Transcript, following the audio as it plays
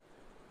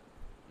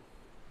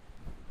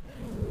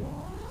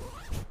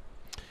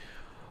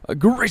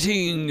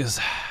Greetings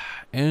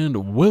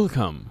and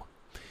welcome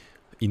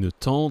in a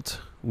tente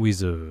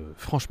with a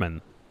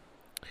Frenchman.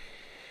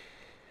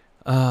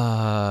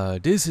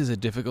 This is a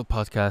difficult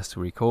podcast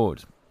to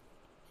record.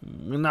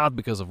 Not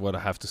because of what I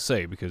have to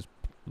say, because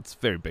it's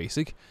very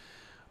basic,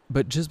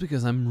 but just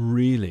because I'm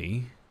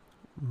really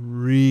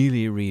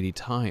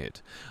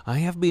tired. I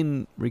have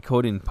been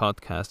recording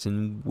podcasts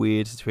in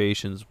weird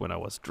situations when I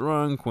was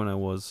drunk,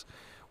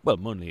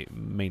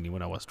 mainly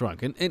when I was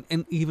drunk.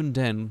 And even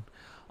then,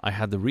 I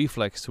had the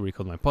reflex to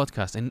record my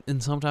podcast,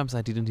 and sometimes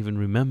I didn't even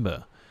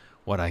remember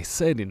what I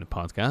said in the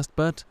podcast,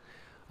 but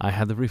I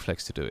had the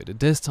reflex to do it. At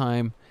this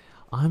time,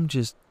 I'm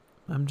just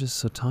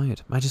so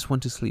tired. I just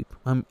want to sleep.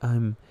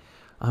 I'm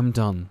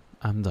done.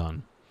 I'm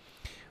done.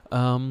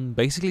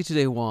 Basically,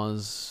 today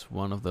was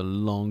one of the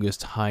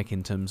longest hike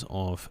in terms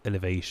of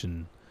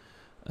elevation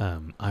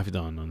I've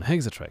done on the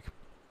Hexatrek.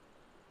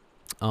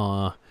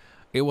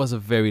 It was a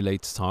very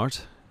late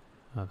start.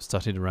 I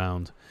started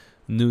around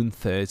noon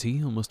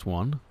 30, almost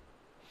 1.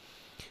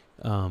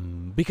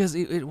 Because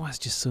it was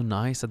just so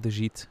nice at the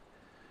Gîte.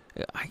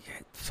 I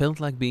felt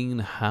like being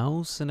in a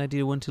house and I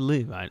didn't want to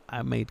leave. I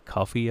made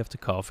coffee after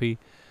coffee.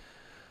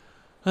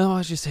 I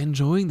was just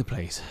enjoying the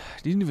place. I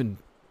didn't even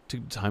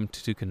took time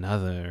to take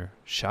another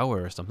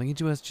shower or something.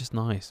 It was just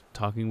nice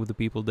talking with the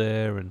people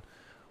there, and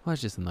it was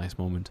just a nice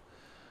moment.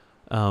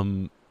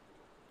 And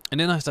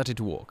then I started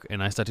to walk,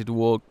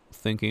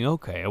 thinking,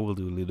 okay, I will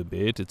do a little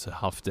bit. It's a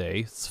half day,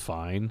 it's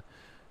fine,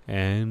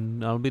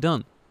 and I'll be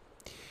done.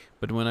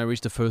 But when I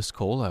reached the first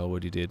col, I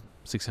already did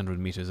 600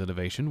 meters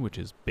elevation, which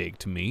is big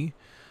to me.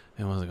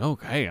 And I was like,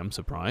 okay, I'm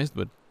surprised,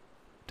 but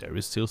there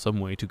is still some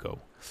way to go.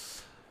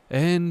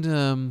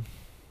 And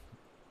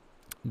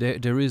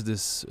there is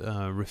this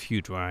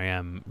refuge where I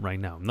am right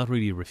now. Not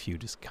really a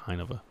refuge, it's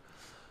kind of a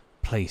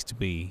place to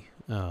be.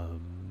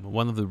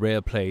 One of the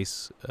rare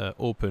places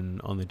open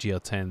on the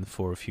GL10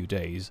 for a few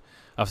days.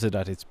 After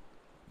that, it's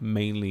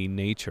mainly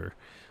nature.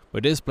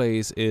 But this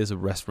place is a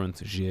restaurant,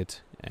 Gîte,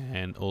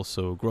 and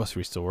also a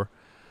grocery store.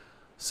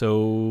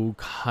 So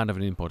kind of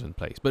an important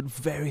place. But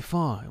very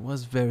far. It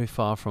was very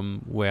far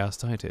from where I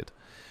started.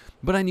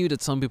 But I knew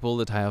that some people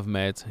that I have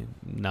met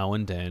now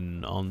and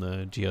then on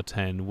the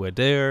GL10 were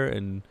there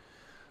and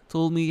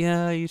told me,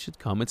 yeah, you should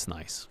come. It's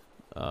nice.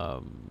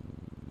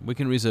 We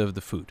can reserve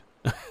the food.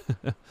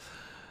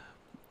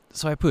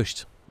 So I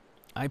pushed,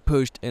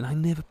 and I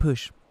never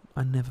push.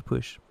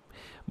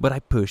 But I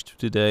pushed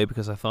today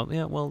because I thought,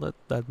 yeah, well,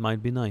 that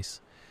might be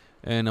nice.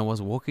 And I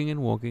was walking,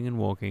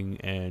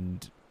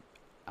 and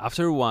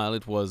after a while,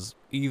 it was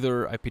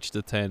either I pitched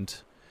the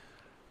tent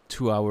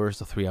 2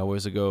 hours or 3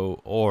 hours ago,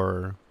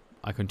 or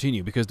I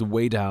continue, because the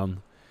way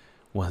down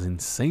was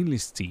insanely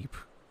steep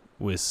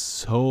with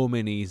so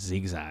many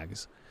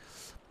zigzags.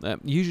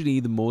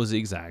 Usually, the more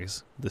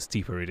zigzags, the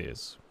steeper it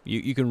is.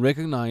 You can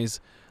recognize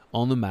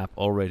on the map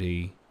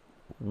already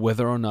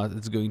whether or not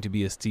it's going to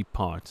be a steep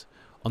part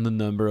on the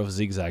number of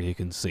zigzags you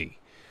can see.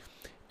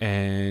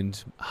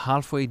 And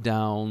halfway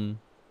down,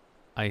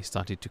 I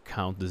started to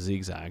count the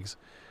zigzags,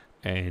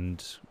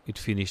 and it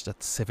finished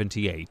at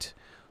 78.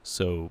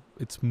 So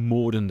it's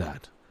more than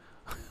that.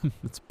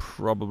 It's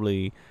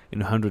probably in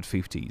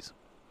 150s.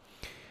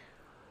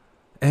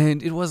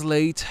 And it was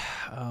late,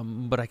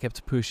 but I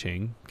kept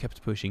pushing,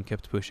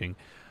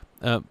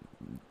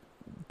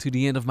 to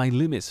the end of my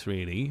limits,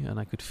 really, and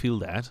I could feel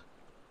that.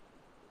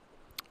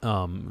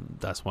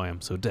 That's why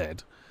I'm so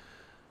dead.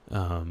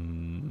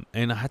 And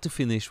I had to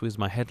finish with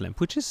my headlamp,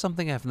 which is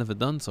something I've never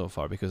done so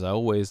far, because I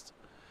always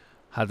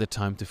had the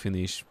time to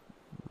finish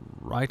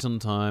right on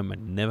time. I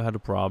never had a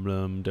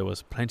problem. There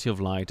was plenty of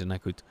light, and I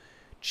could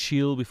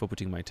chill before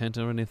putting my tent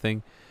or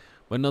anything.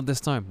 But not this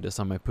time. This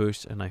time I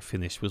pushed, and I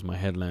finished with my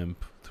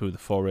headlamp through the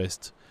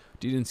forest.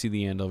 Didn't see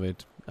the end of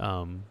it.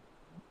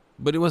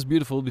 But it was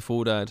beautiful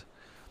before that.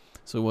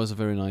 So it was a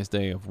very nice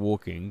day of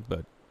walking,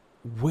 but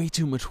way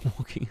too much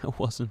walking. I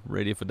wasn't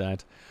ready for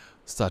that,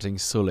 starting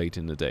so late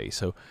in the day.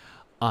 So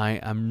I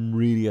am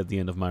really at the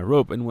end of my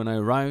rope. And when I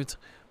arrived,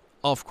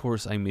 of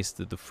course, I missed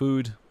the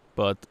food,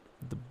 but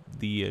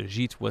the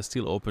Gîte was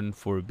still open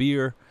for a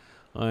beer,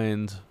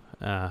 and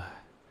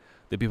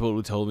the people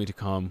who told me to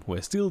come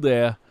were still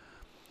there.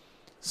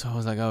 So I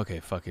was like, okay,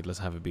 fuck it, let's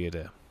have a beer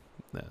there.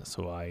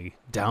 So I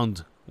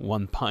downed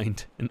one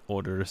pint and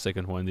ordered a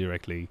second one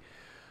directly,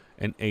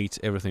 and ate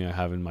everything I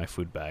have in my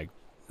food bag.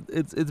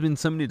 It's been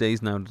so many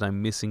days now that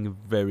I'm missing a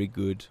very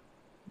good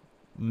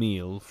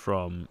meal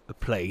from a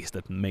place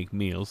that make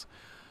meals.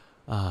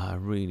 I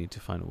really need to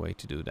find a way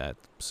to do that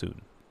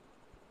soon.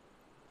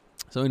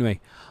 So anyway,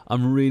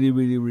 I'm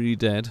really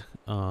dead.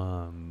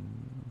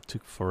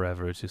 Took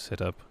forever to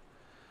set up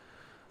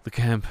the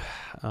camp.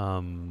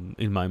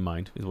 In my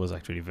mind, it was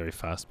actually very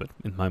fast, but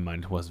in my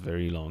mind, it was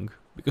very long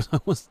because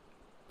I was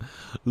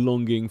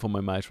longing for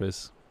my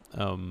mattress.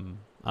 I'm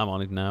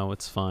on it now.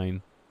 It's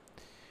fine.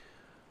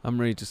 I'm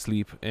ready to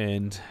sleep,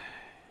 and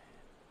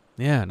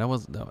yeah, that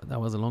was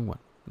a long one.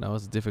 That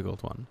was a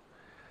difficult one.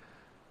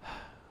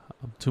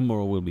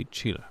 Tomorrow will be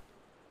chiller.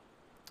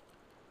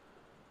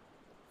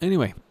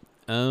 Anyway,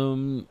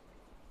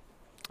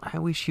 I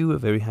wish you a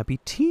very happy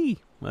tea.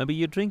 Maybe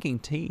you're drinking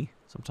tea.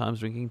 Sometimes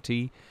drinking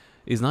tea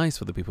is nice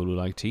for the people who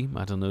like tea.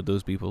 I don't know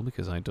those people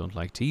because I don't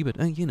like tea, but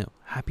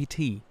happy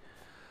tea.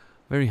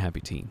 Very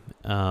happy tea.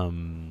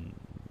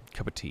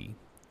 Cup of tea.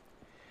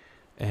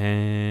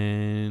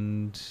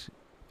 And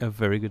a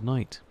very good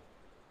night.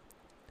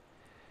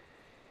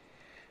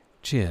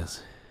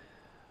 Cheers.